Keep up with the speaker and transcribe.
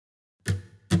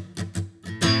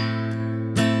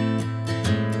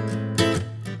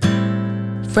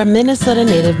From Minnesota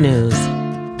Native News,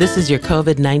 this is your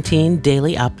COVID-19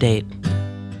 Daily Update.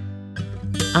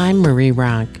 I'm Marie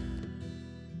Ronk.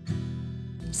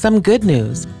 Some good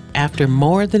news after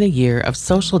more than a year of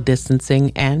social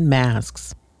distancing and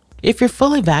masks. If you're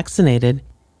fully vaccinated,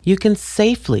 you can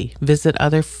safely visit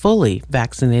other fully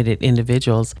vaccinated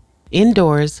individuals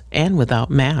indoors and without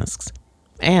masks.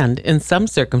 And in some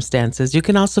circumstances, you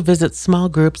can also visit small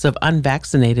groups of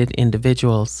unvaccinated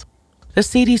individuals. The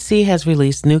CDC has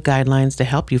released new guidelines to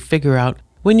help you figure out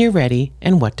when you're ready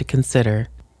and what to consider.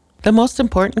 The most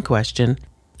important question,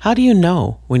 how do you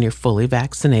know when you're fully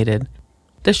vaccinated?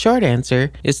 The short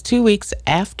answer is 2 weeks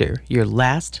after your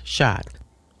last shot.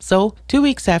 So 2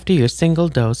 weeks after your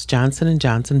single-dose Johnson &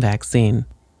 Johnson vaccine,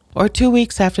 or 2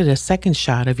 weeks after the second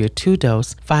shot of your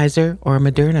 2-dose Pfizer or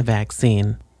Moderna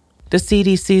vaccine. The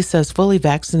CDC says fully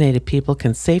vaccinated people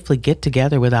can safely get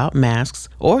together without masks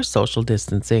or social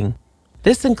distancing.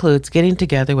 This includes getting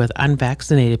together with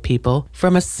unvaccinated people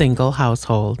from a single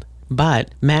household.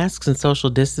 But masks and social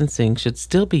distancing should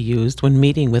still be used when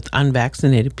meeting with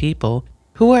unvaccinated people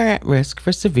who are at risk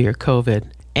for severe COVID,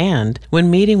 and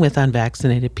when meeting with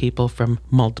unvaccinated people from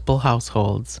multiple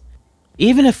households.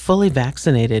 Even if fully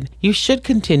vaccinated, you should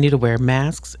continue to wear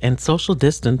masks and social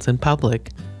distance in public.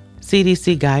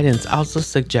 CDC guidance also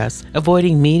suggests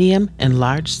avoiding medium and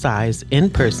large size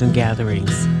in-person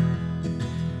gatherings.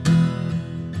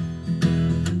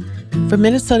 For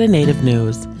Minnesota Native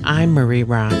News, I'm Marie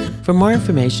Ronk. For more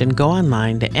information, go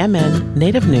online to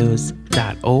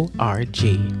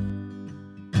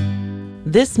mnnativenews.org.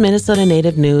 This Minnesota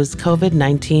Native News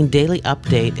COVID-19 Daily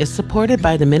Update is supported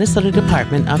by the Minnesota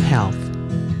Department of Health.